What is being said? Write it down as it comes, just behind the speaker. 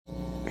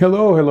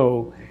Hello,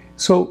 hello.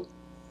 So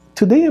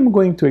today I'm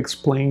going to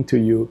explain to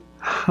you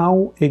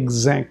how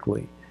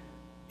exactly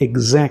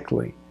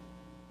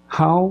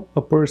how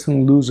a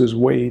person loses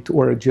weight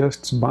or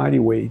adjusts body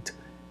weight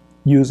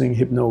using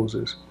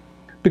hypnosis.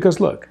 Because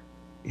look,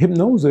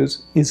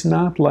 hypnosis is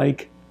not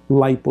like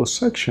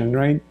liposuction,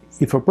 right?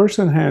 If a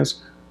person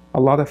has a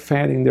lot of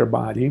fat in their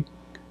body,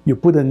 you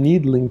put a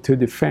needle into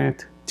the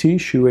fat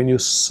tissue and you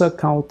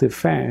suck out the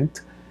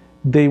fat,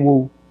 they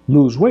will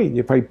lose weight.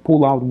 If I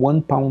pull out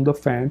 1 pound of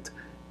fat,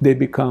 they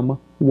become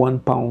 1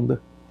 pound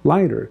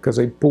lighter because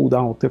I pulled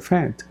out the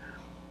fat.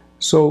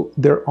 So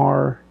there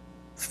are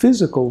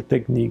physical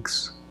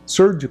techniques,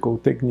 surgical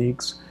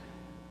techniques,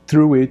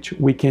 through which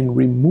we can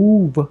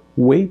remove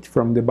weight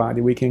from the body.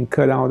 We can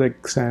cut out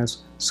excess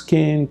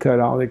skin, cut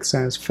out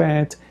excess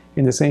fat,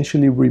 and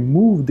essentially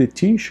remove the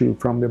tissue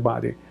from the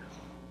body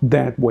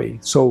that way.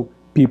 So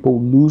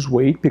people lose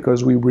weight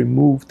because we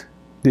removed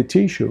the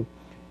tissue.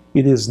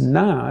 It is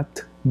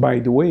not, by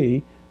the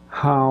way,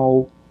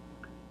 how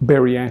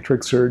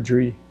bariatric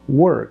surgery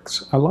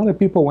works. A lot of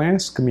people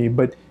ask me,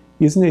 but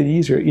isn't it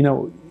easier?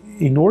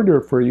 In order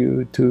for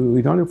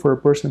a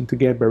person to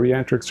get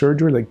bariatric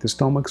surgery, like the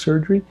stomach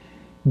surgery,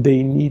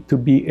 they need to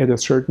be at a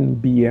certain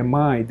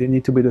BMI. They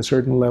need to be at a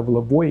certain level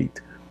of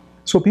weight.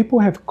 So people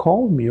have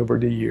called me over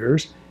the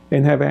years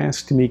and have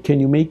asked me,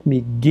 can you make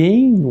me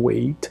gain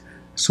weight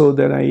so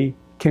that I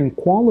can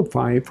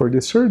qualify for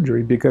the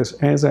surgery? Because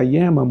as I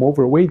am, I'm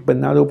overweight, but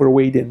not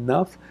overweight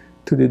enough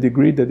to the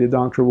degree that the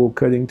doctor will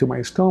cut into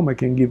my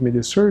stomach and give me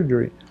the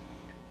surgery.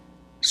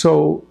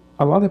 So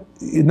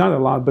not a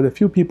lot, but a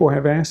few people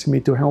have asked me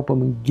to help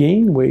them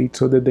gain weight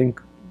so that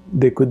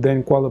they could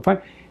then qualify.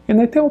 And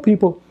I tell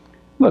people,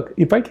 look,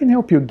 if I can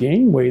help you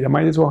gain weight, I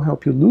might as well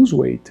help you lose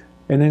weight.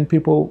 And then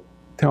people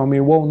tell me,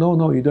 well,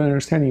 no, you don't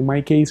understand. In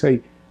my case, I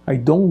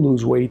don't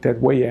lose weight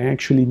that way. I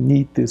actually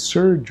need this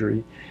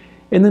surgery.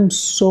 And I'm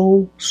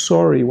so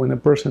sorry when a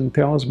person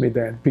tells me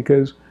that,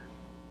 because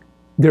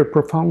they're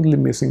profoundly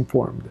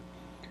misinformed.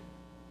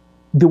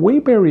 The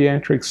way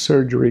bariatric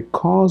surgery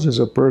causes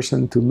a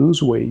person to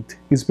lose weight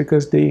is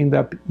because they end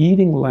up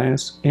eating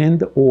less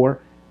and or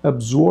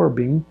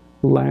absorbing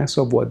less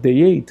of what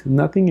they ate.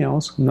 Nothing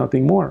else,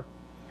 nothing more.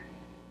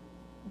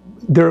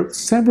 There are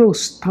several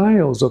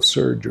styles of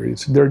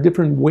surgeries. There are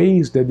different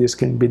ways that this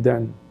can be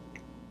done.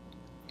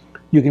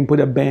 You can put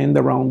a band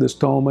around the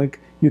stomach.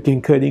 You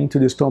can cut into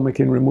the stomach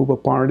and remove a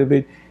part of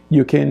it.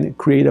 You can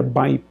create a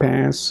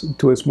bypass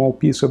to a small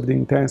piece of the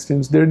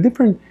intestines. There are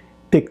different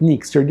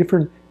techniques. There are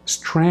different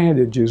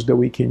strategies that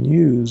we can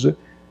use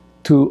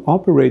to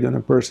operate on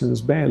a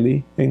person's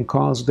belly and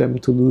cause them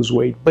to lose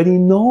weight. But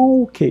in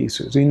all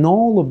cases, in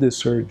all of the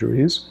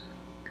surgeries,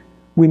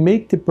 we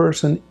make the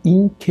person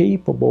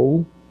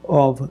incapable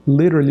of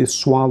literally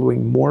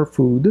swallowing more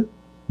food,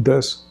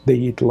 thus they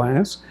eat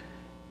less,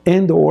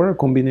 and or a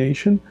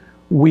combination,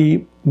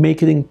 we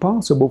make it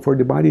impossible for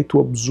the body to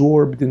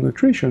absorb the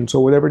nutrition, so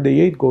whatever they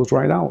ate goes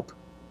right out.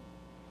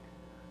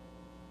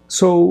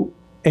 So,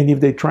 and if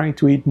they try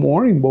to eat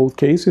more, in both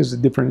cases,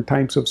 different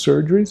types of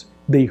surgeries,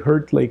 they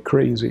hurt like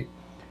crazy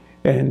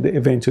and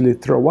eventually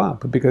throw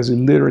up because it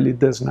literally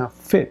does not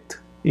fit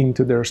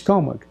into their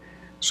stomach.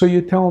 So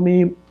you tell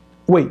me,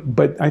 wait,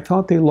 but I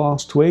thought they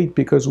lost weight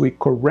because we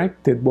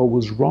corrected what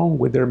was wrong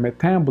with their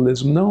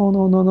metabolism.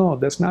 No,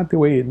 that's not the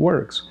way it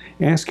works.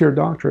 Ask your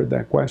doctor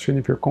that question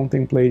if you're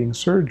contemplating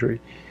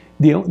surgery.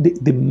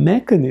 The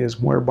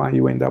mechanism whereby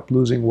you end up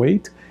losing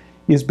weight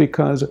is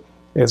because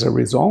as a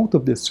result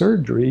of the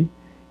surgery,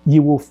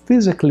 you will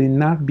physically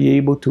not be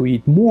able to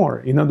eat more.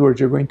 In other words,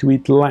 you're going to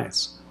eat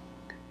less.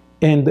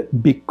 And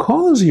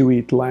because you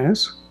eat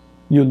less,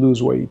 you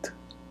lose weight.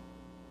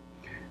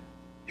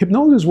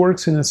 Hypnosis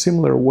works in a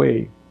similar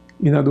way.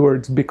 In other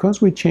words,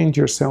 because we change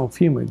your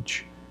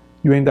self-image,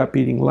 you end up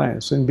eating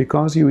less. And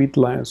because you eat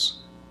less,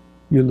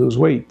 you lose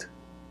weight.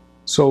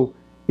 So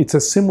it's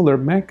a similar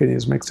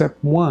mechanism,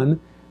 except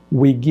one,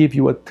 we give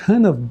you a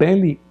ton of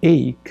belly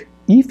ache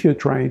if you're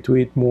trying to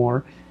eat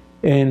more.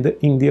 And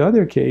in the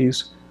other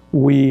case,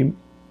 we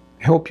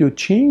help you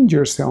change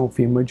your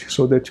self-image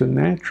so that you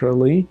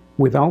naturally,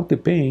 without the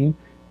pain,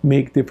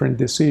 make different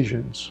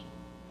decisions.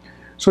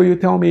 So you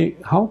tell me,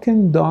 how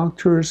can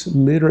doctors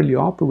literally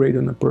operate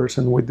on a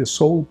person with the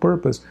sole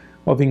purpose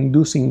of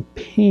inducing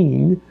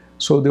pain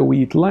so that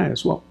we eat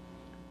less? Well,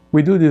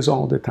 we do this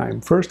all the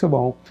time. First of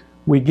all,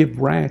 we give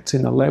rats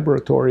in a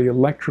laboratory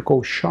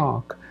electrical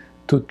shock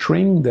to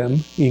train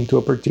them into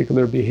a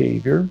particular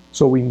behavior.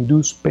 So we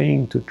induce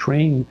pain to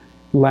train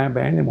lab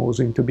animals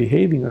into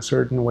behaving a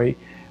certain way.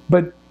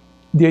 But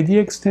the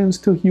idea extends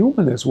to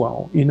human as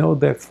well. You know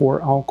that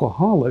for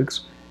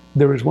alcoholics,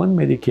 there is one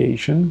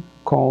medication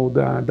called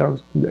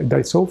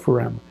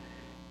disulfiram,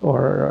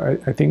 or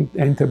I think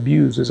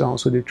Antabuse is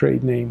also the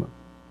trade name.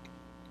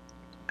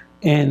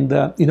 And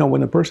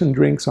when a person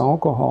drinks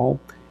alcohol,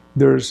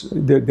 there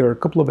are a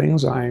couple of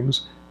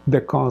enzymes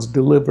that cause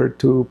the liver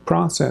to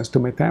process, to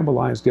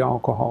metabolize the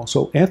alcohol.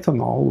 So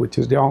ethanol, which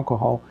is the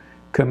alcohol,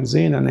 comes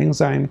in. An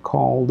enzyme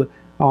called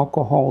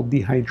alcohol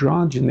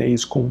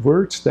dehydrogenase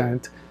converts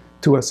that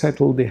to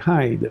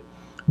acetaldehyde.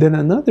 Then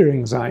another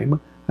enzyme,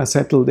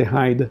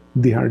 acetaldehyde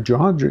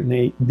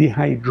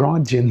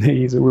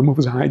dehydrogenase, it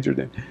removes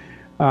hydrogen,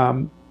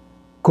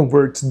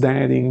 converts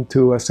that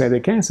into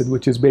acetic acid,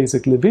 which is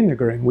basically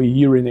vinegar, and we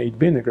urinate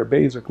vinegar,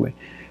 basically.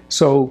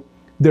 So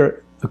there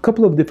are a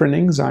couple of different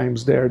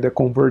enzymes there that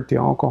convert the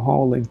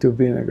alcohol into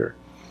vinegar,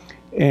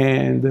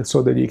 and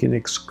so that you can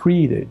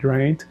excrete it,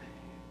 right?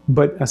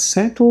 But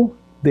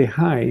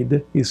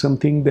acetaldehyde is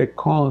something that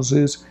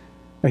causes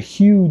a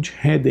huge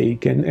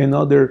headache and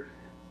other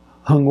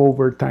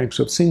hungover types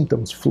of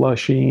symptoms,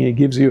 flushing. It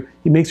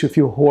makes you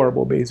feel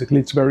horrible, basically.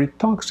 It's very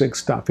toxic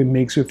stuff. It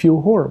makes you feel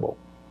horrible.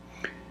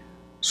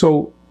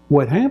 So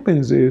what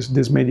happens is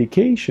this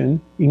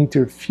medication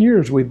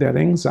interferes with that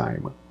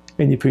enzyme.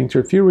 And if you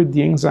interfere with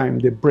the enzyme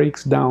that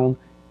breaks down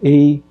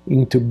A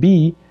into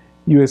B,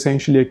 you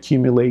essentially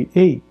accumulate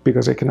A,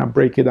 because I cannot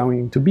break it down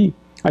into B.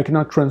 I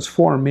cannot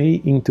transform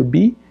A into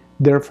B,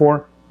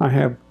 therefore I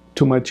have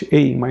too much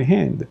A in my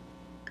hand.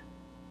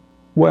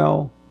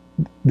 Well,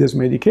 this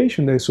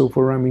medication,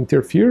 disulfiram,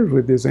 interferes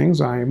with this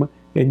enzyme,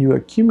 and you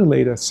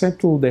accumulate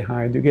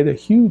acetaldehyde. You get a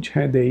huge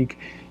headache.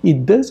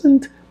 It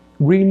doesn't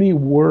really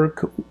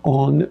work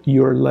on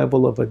your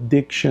level of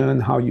addiction,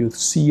 how you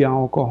see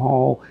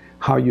alcohol,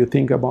 how you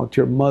think about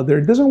your mother.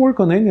 It doesn't work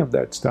on any of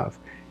that stuff.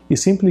 It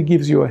simply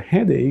gives you a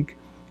headache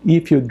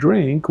if you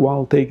drink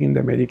while taking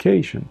the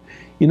medication.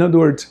 In other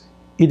words,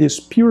 it is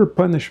pure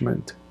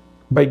punishment.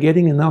 By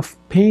getting enough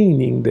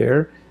pain in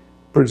there,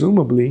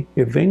 presumably,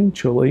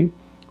 eventually,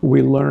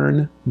 we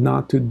learn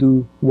not to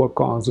do what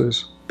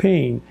causes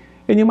pain.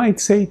 And you might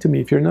say to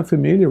me, if you're not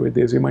familiar with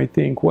this, you might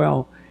think,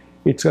 well,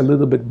 it's a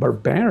little bit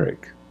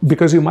barbaric,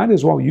 because you might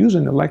as well use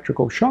an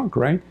electrical shock,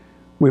 right?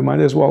 We might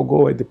as well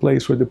go at the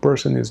place where the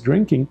person is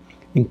drinking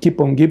and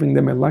keep on giving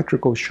them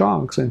electrical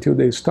shocks until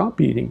they stop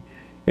eating.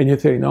 And you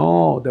say,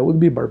 no, that would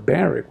be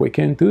barbaric. We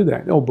can't do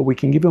that. Oh, but we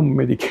can give them a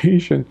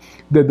medication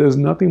that does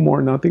nothing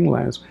more, nothing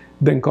less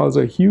than cause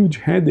a huge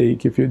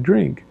headache if you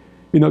drink.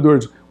 In other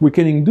words, we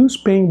can induce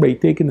pain by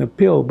taking a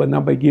pill, but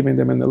not by giving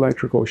them an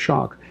electrical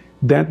shock.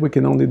 That we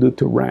can only do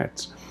to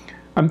rats.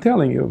 I'm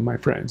telling you, my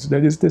friends,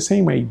 that is the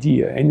same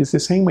idea, and it's the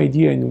same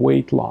idea in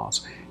weight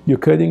loss. You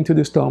cut into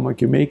the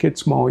stomach, you make it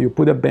small, you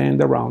put a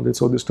band around it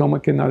so the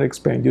stomach cannot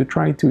expand. You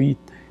try to eat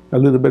a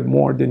little bit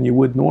more than you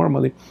would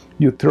normally,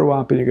 you throw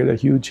up and you get a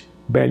huge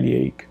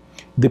bellyache.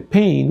 The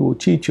pain will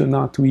teach you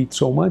not to eat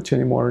so much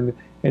anymore,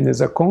 and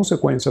as a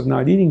consequence of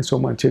not eating so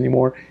much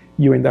anymore,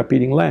 you end up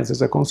eating less.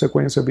 As a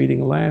consequence of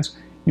eating less,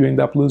 you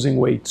end up losing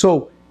weight.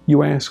 So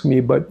you ask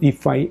me, but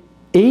if I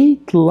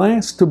ate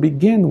less to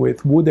begin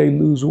with, would I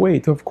lose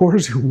weight? Of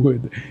course you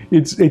would.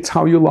 It's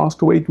how you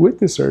lost weight with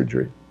the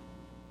surgery.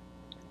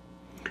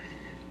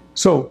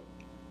 So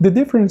the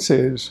difference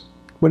is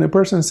when a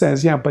person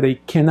says, yeah, but I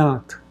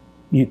cannot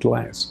eat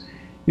less.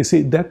 You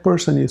see, that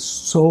person is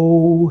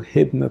so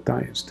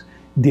hypnotized.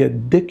 The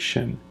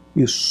addiction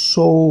is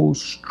so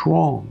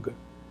strong,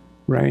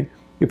 right?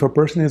 If a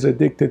person is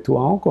addicted to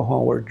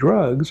alcohol or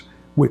drugs,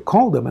 we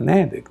call them an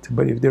addict.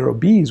 But if they're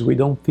obese, we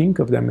don't think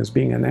of them as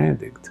being an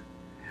addict.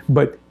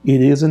 But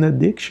it is an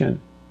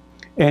addiction.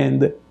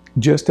 And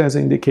just as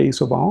in the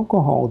case of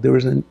alcohol, there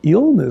is an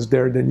illness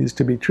there that needs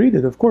to be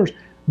treated. Of course,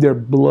 there are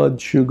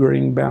blood sugar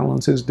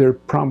imbalances, there are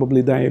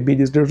probably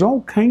diabetes, there's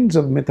all kinds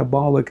of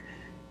metabolic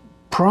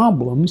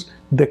problems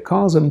that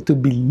cause them to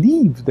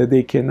believe that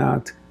they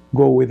cannot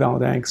go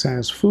without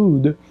excess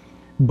food,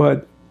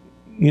 but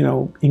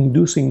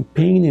inducing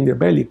pain in their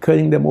belly,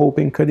 cutting them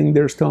open, cutting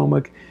their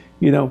stomach,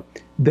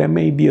 that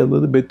may be a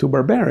little bit too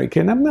barbaric.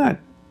 And I'm not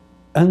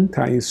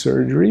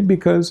anti-surgery,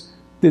 because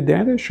the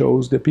data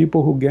shows that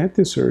people who get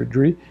the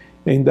surgery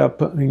end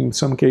up, in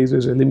some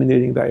cases,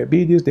 eliminating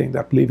diabetes, they end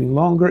up living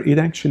longer. It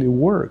actually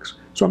works.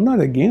 So I'm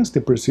not against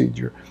the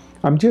procedure.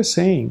 I'm just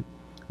saying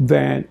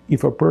that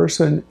if a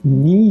person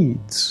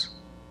needs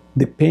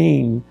the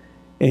pain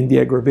and the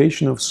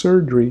aggravation of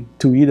surgery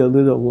to eat a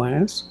little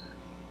less,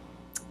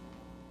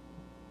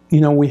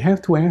 we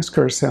have to ask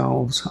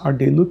ourselves, are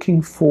they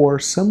looking for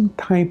some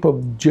type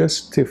of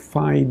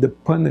justified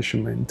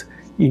punishment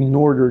in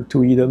order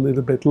to eat a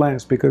little bit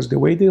less? Because the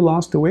way they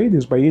lost the weight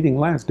is by eating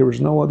less. There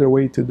was no other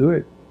way to do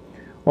it,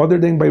 other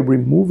than by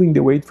removing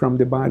the weight from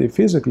the body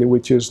physically,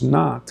 which is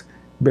not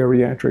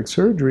bariatric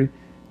surgery.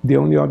 The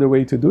only other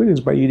way to do it is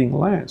by eating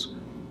less.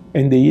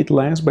 And they eat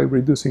less by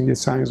reducing the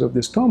size of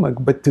the stomach.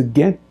 But to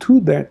get to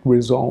that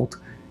result,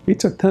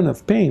 it's a ton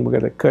of pain. We got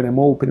to cut them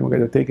open. We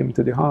got to take them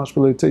to the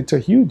hospital. It's a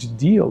huge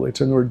deal.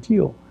 It's an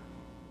ordeal.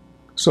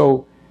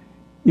 So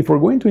if we're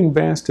going to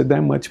invest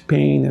that much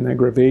pain and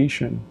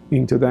aggravation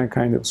into that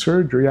kind of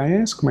surgery, I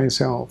ask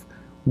myself,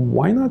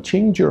 why not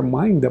change your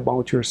mind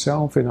about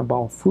yourself and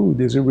about food?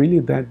 Is it really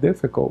that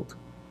difficult?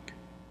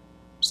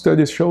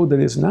 Studies show that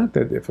it's not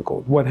that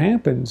difficult. What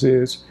happens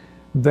is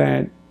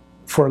that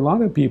for a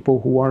lot of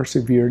people who are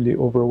severely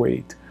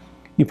overweight,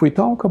 if we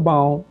talk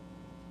about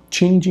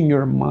changing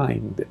your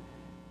mind,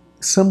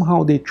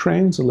 somehow they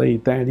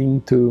translate that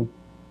into,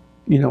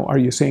 are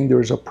you saying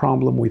there's a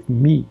problem with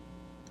me?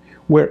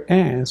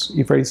 Whereas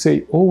if I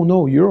say, oh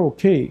no, you're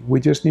okay, we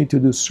just need to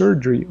do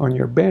surgery on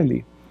your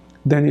belly,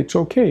 then it's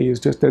okay. It's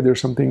just that there's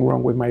something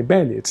wrong with my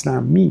belly. It's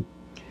not me.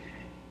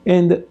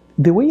 And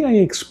the way I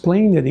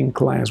explain it in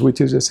class,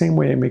 which is the same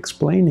way I'm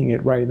explaining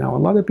it right now,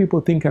 a lot of people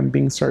think I'm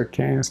being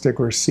sarcastic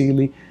or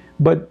silly,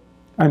 but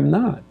I'm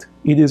not.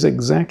 It is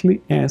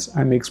exactly as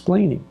I'm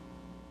explaining.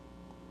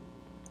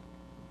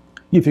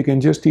 If you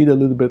can just eat a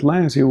little bit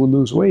less, you will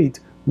lose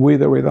weight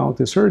with or without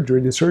the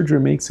surgery. The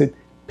surgery makes it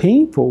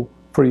painful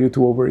for you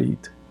to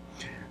overeat.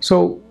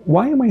 So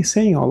why am I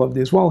saying all of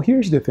this? Well,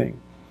 here's the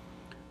thing.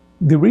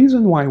 The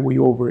reason why we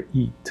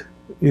overeat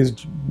is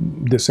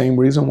the same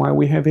reason why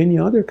we have any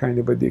other kind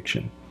of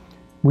addiction.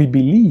 We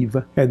believe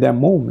at that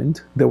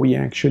moment that we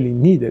actually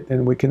need it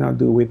and we cannot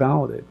do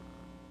without it.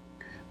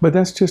 But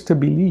that's just a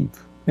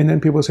belief. And then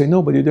people say,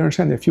 no, but you don't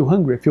understand. I feel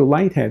hungry. I feel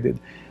lightheaded.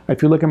 I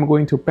feel like I'm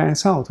going to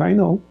pass out. I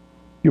know.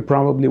 You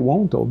probably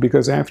won't, though,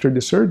 because after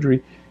the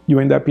surgery, you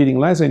end up eating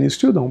less and you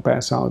still don't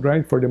pass out,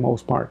 right, for the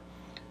most part.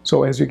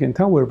 So as you can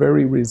tell, we're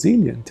very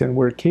resilient and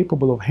we're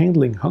capable of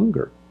handling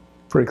hunger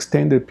for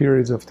extended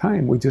periods of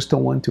time. We just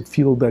don't want to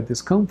feel that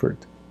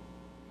discomfort.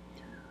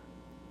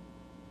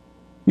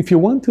 If you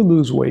want to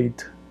lose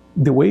weight,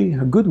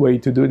 a good way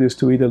to do it is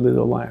to eat a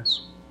little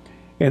less.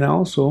 And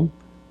also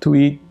to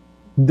eat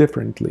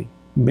differently.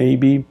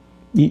 Maybe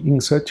eat in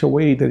such a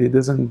way that it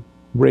doesn't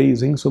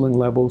raise insulin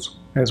levels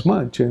as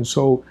much. And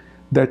so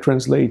that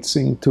translates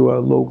into a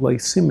low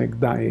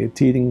glycemic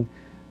diet, eating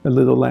a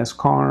little less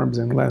carbs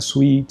and less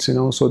sweets,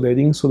 so that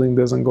insulin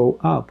doesn't go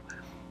up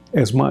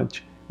as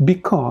much,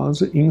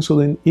 because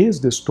insulin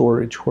is the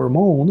storage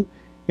hormone,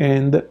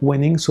 and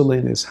when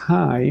insulin is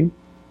high,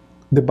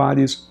 the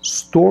body's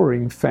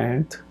storing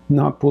fat,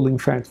 not pulling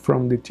fat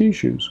from the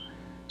tissues.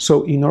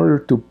 So in order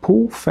to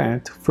pull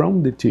fat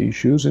from the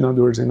tissues, in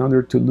other words, in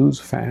order to lose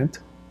fat,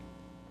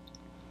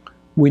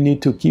 we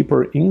need to keep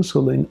our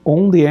insulin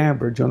on the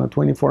average, on a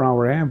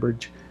 24-hour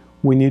average,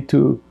 we need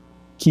to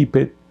keep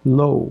it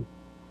low.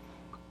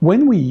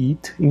 When we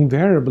eat,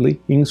 invariably,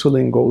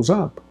 insulin goes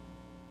up.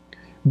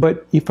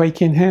 But if I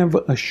can have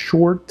a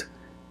short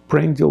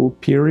prandial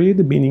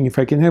period, meaning if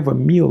I can have a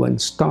meal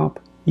and stop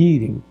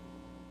eating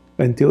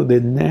until the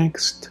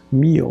next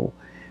meal,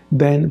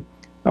 then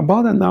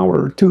about an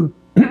hour or two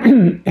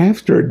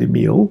after the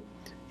meal,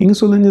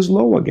 insulin is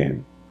low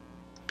again.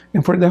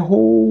 And for the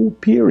whole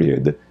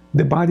period,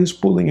 the body is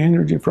pulling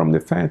energy from the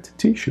fat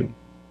tissue.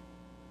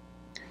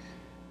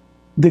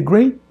 The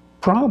great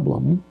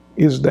problem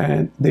is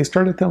that they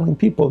started telling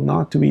people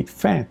not to eat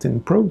fat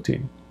and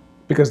protein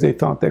because they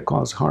thought that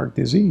caused heart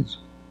disease.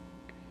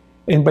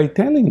 And by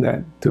telling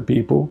that to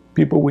people,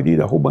 people would eat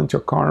a whole bunch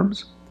of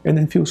carbs and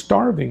then feel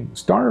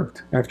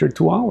starved after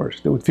 2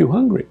 hours. They would feel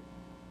hungry.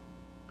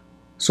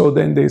 So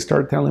then they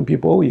start telling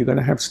people, oh, you're going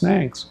to have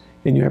snacks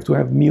and you have to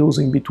have meals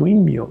in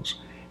between meals.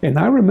 And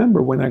I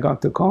remember when I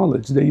got to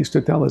college, they used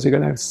to tell us you're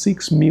going to have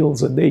 6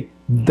 meals a day.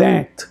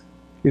 That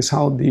is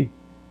how the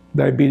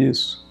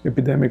diabetes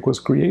epidemic was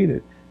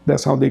created.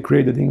 That's how they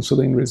created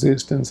insulin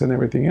resistance and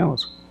everything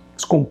else.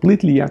 It's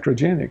completely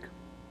iatrogenic. It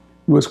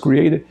was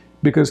created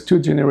because 2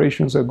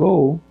 generations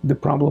ago, the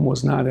problem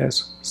was not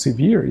as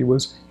severe.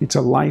 It's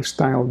a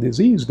lifestyle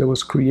disease that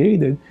was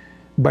created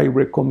by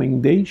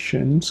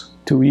recommendations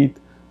to eat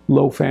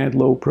low fat,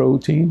 low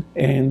protein,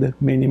 and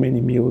many,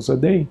 many meals a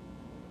day.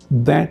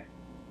 That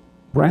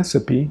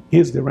recipe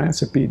is the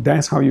recipe.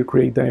 That's how you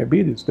create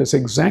diabetes. That's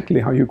exactly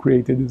how you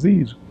create the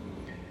disease.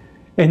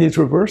 And it's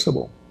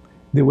reversible.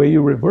 The way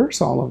you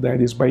reverse all of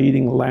that is by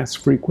eating less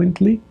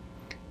frequently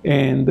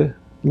and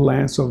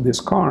less of these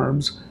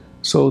carbs,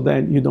 so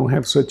that you don't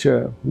have such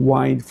a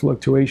wide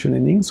fluctuation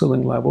in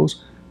insulin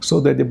levels, so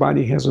that the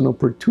body has an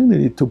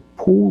opportunity to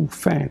pull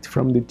fat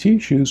from the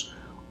tissues,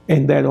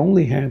 and that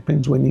only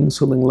happens when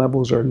insulin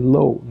levels are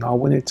low, not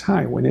when it's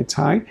high. When it's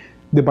high,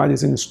 the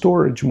body's in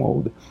storage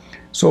mode.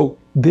 So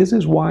this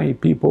is why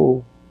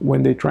people,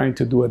 when they try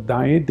to do a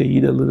diet, they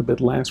eat a little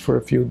bit less for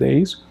a few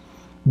days,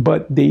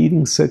 but they eat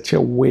in such a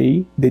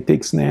way, they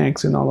take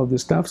snacks and all of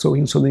this stuff, so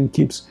insulin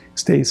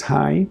stays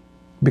high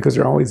because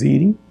they're always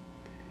eating.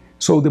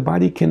 So the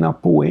body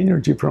cannot pull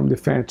energy from the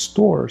fat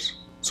stores,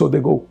 so they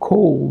go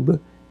cold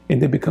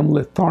and they become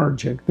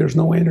lethargic. There's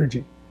no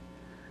energy.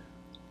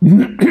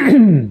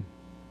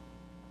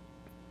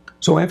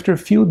 So after a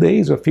few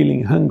days of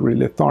feeling hungry,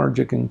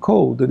 lethargic, and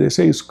cold, they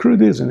say, screw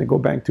this, and they go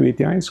back to eat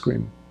the ice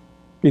cream.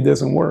 It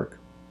doesn't work.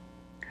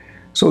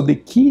 So the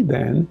key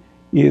then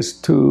is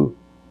to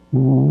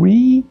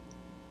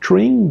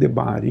retrain the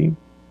body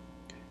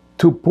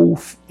to pull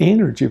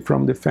energy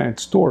from the fat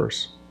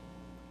stores.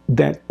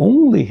 That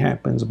only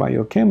happens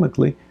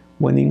biochemically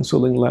when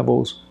insulin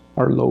levels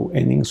are low.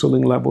 And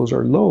insulin levels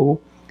are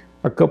low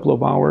a couple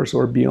of hours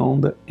or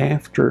beyond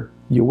after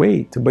you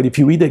ate. But if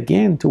you eat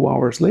again 2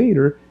 hours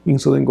later,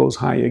 insulin goes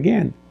high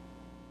again.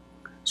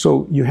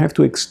 So you have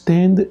to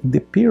extend the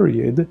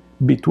period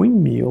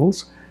between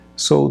meals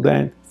so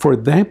that for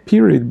that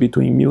period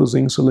between meals,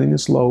 insulin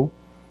is low.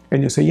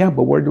 And you say, yeah,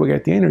 but where do I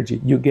get the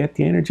energy? You get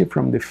the energy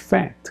from the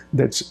fat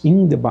that's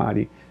in the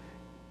body.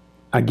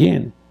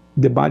 Again,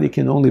 the body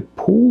can only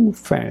pull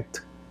fat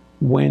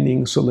when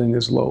insulin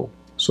is low.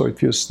 So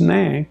if you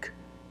snack,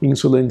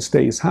 insulin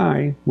stays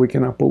high, we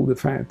cannot pull the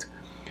fat.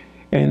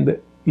 And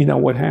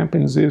what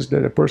happens is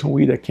that a person will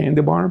eat a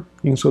candy bar,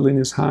 insulin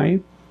is high,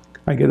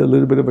 I get a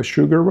little bit of a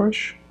sugar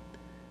rush,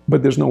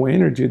 but there's no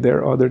energy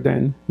there other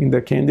than in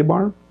the candy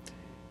bar.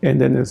 And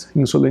then as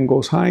insulin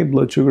goes high,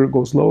 blood sugar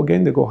goes low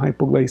again, they go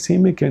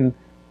hypoglycemic, and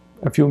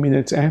a few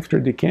minutes after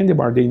the candy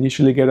bar, they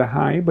initially get a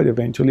high, but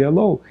eventually a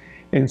low.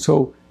 And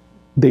so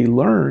they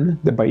learn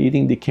that by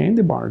eating the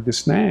candy bar, the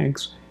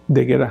snacks,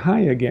 they get a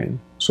high again.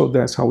 So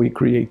that's how we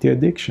create the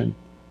addiction.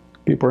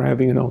 People are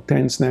having,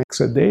 10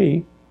 snacks a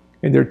day,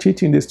 and they're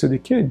teaching this to the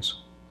kids.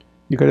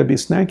 You got to be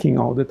snacking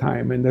all the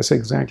time, and that's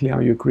exactly how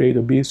you create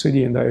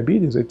obesity and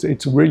diabetes.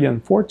 It's really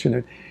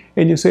unfortunate.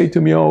 And you say to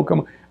me, oh,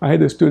 come on. I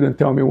had a student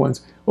tell me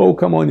once, oh,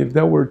 come on, if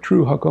that were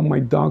true, how come my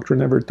doctor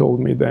never told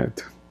me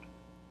that?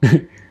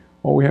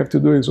 All we have to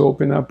do is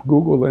open up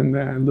Google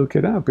and look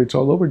it up. It's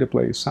all over the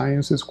place.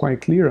 Science is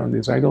quite clear on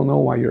this. I don't know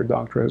why your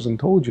doctor hasn't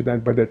told you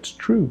that, but that's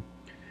true.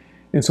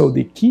 And so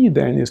the key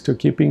then is to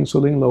keep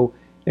insulin low,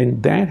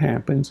 and that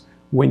happens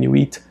when you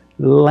eat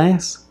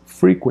less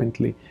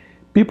frequently.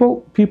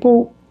 People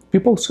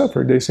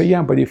suffer. They say,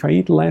 yeah, but if I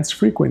eat less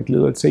frequently,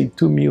 let's say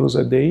 2 meals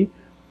a day,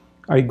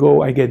 I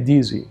get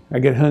dizzy, I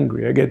get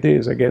hungry, I get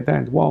this, I get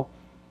that. Well,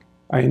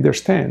 I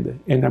understand,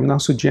 and I'm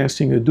not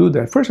suggesting you do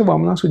that. First of all,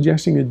 I'm not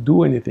suggesting you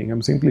do anything.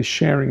 I'm simply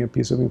sharing a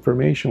piece of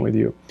information with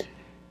you.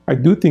 I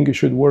do think you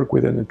should work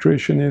with a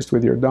nutritionist,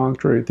 with your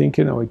doctor. I think,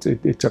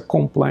 it's a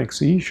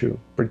complex issue,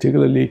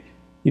 particularly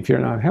if you're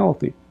not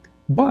healthy.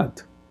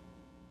 But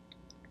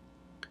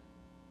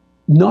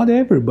not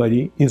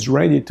everybody is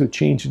ready to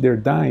change their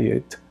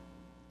diet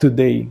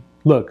today.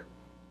 Look,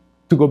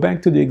 to go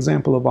back to the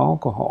example of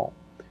alcohol,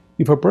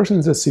 if a person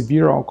is a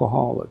severe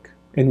alcoholic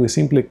and we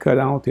simply cut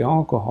out the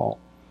alcohol,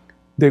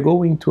 they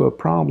go into a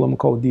problem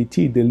called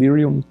DT,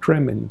 delirium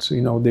tremens.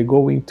 They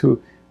go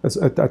into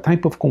a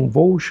type of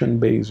convulsion,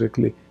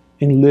 basically,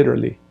 and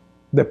literally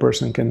the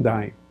person can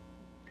die.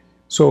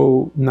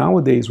 So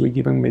nowadays we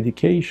give them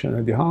medication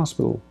at the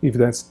hospital, if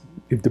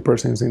the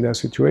person is in that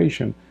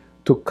situation,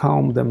 to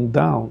calm them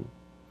down.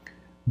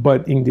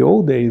 But in the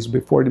old days,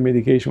 before the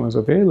medication was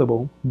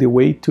available, the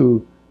way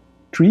to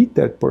treat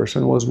that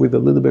person was with a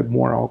little bit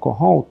more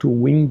alcohol to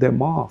wean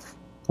them off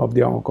of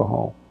the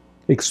alcohol.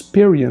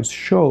 Experience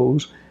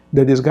shows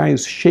that this guy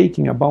is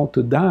shaking, about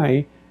to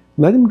die.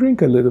 Let him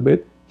drink a little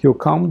bit, he'll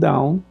calm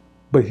down,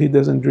 but he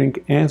doesn't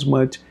drink as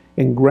much,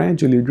 and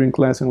gradually drink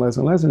less and less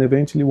and less, and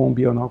eventually won't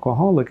be an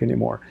alcoholic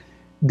anymore.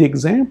 The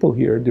example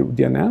here,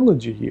 the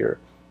analogy here,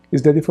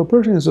 is that if a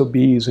person is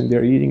obese and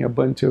they're eating a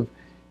bunch of,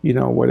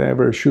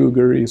 whatever,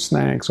 sugary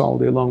snacks all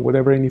day long,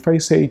 whatever, and if I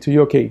say to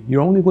you, okay,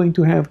 you're only going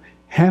to have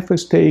half a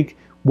steak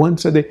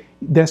once a day,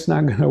 that's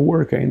not going to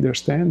work. I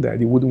understand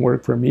that. It wouldn't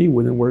work for me, it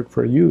wouldn't work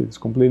for you. It's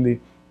completely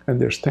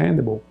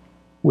understandable.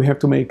 We have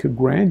to make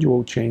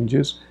gradual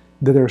changes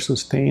that are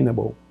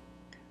sustainable.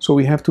 So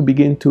we have to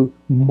begin to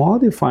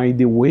modify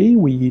the way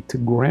we eat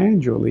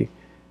gradually,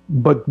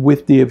 but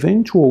with the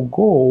eventual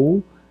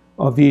goal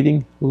of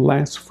eating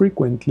less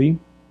frequently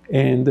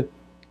and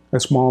a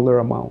smaller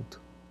amount.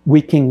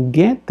 We can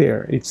get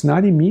there. It's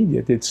not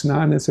immediate. It's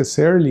not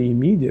necessarily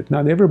immediate.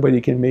 Not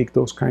everybody can make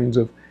those kinds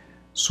of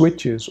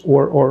switches,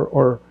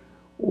 or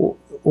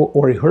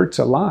it hurts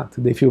a lot.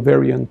 They feel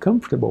very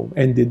uncomfortable,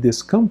 and the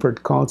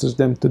discomfort causes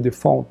them to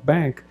default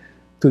back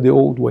to the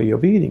old way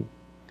of eating.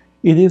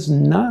 It is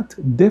not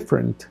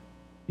different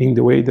in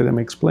the way that I'm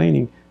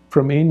explaining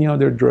from any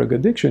other drug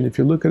addiction. If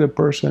you look at a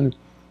person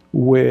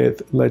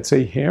with, let's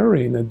say,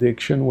 heroin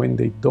addiction, when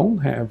they don't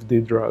have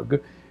the drug,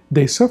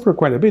 they suffer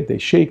quite a bit. They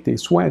shake, they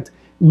sweat.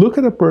 Look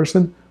at a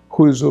person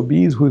who is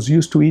obese, who's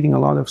used to eating a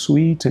lot of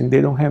sweets, and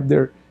they don't have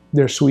their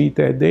sweet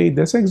that day.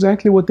 That's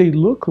exactly what they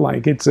look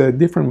like. It's a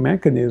different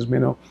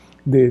mechanism,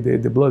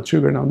 the blood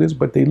sugar and all this,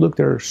 but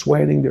they're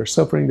sweating, they're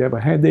suffering, they have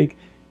a headache.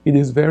 It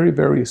is very,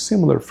 very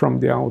similar from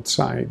the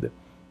outside.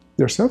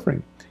 They're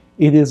suffering.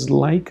 It is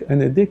like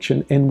an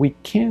addiction, and we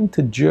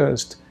can't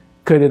just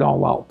cut it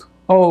all out.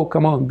 Oh,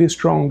 come on, be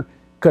strong,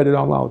 cut it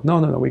all out. No,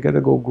 we got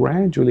to go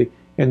gradually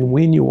and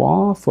wean you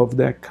off of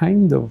that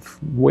kind of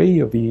way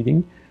of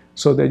eating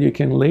so that you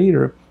can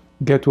later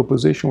get to a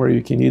position where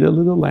you can eat a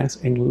little less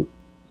and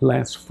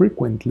less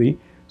frequently,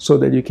 so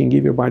that you can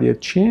give your body a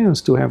chance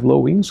to have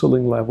low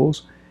insulin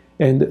levels,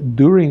 and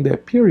during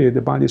that period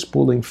the body is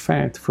pulling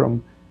fat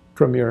from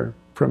your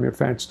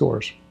fat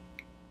stores.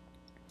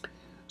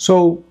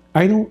 So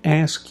I don't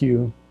ask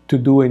you to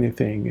do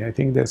anything. I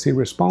think that's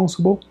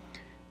irresponsible,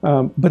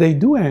 but I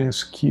do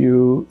ask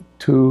you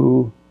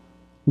to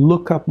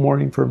look up more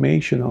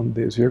information on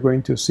this. You're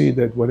going to see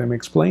that what I'm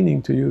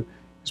explaining to you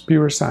is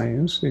pure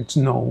science. It's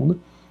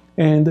known.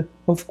 And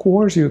of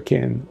course you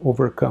can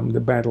overcome the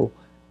battle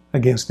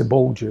against the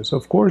bulges.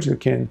 Of course you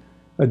can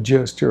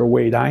adjust your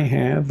weight. I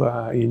have,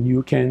 and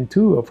you can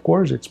too. Of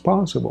course it's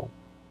possible.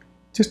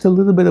 Just a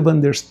little bit of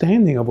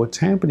understanding of what's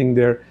happening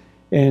there.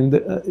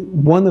 And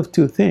one of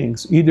two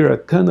things, either a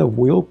ton of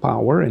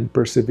willpower and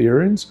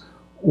perseverance,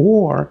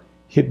 or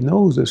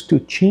hypnosis to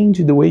change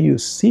the way you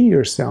see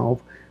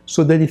yourself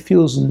so that it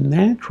feels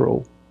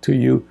natural to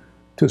you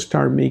to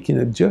start making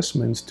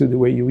adjustments to the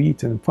way you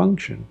eat and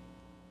function.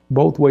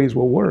 Both ways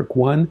will work.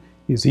 One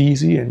is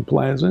easy and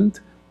pleasant,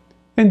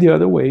 and the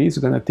other way is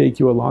going to take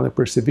you a lot of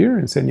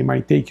perseverance, and it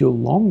might take you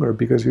longer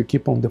because you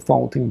keep on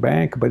defaulting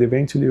back, but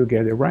eventually you'll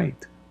get it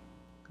right.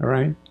 All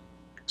right?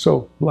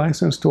 So,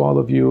 blessings to all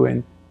of you,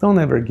 and don't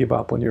ever give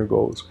up on your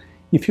goals.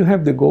 If you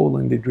have the goal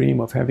and the dream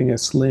of having a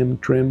slim,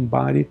 trim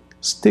body,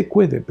 stick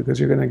with it because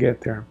you're going to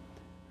get there.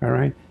 All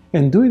right?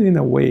 And do it in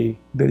a way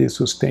that is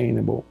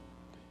sustainable.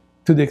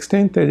 To the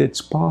extent that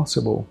it's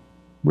possible,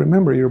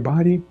 remember your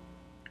body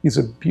is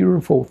a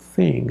beautiful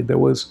thing that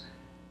was,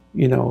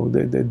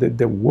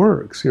 that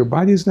works. Your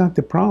body is not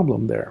the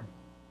problem there.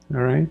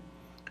 All right?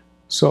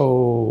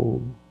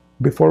 So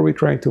before we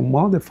try to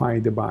modify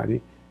the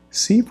body,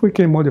 see if we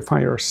can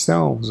modify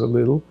ourselves a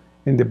little,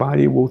 and the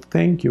body will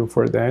thank you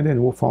for that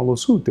and will follow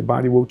suit. The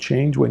body will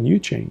change when you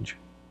change.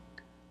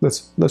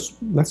 Let's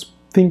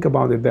think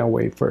about it that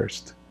way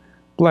first.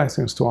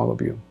 Blessings to all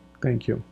of you. Thank you.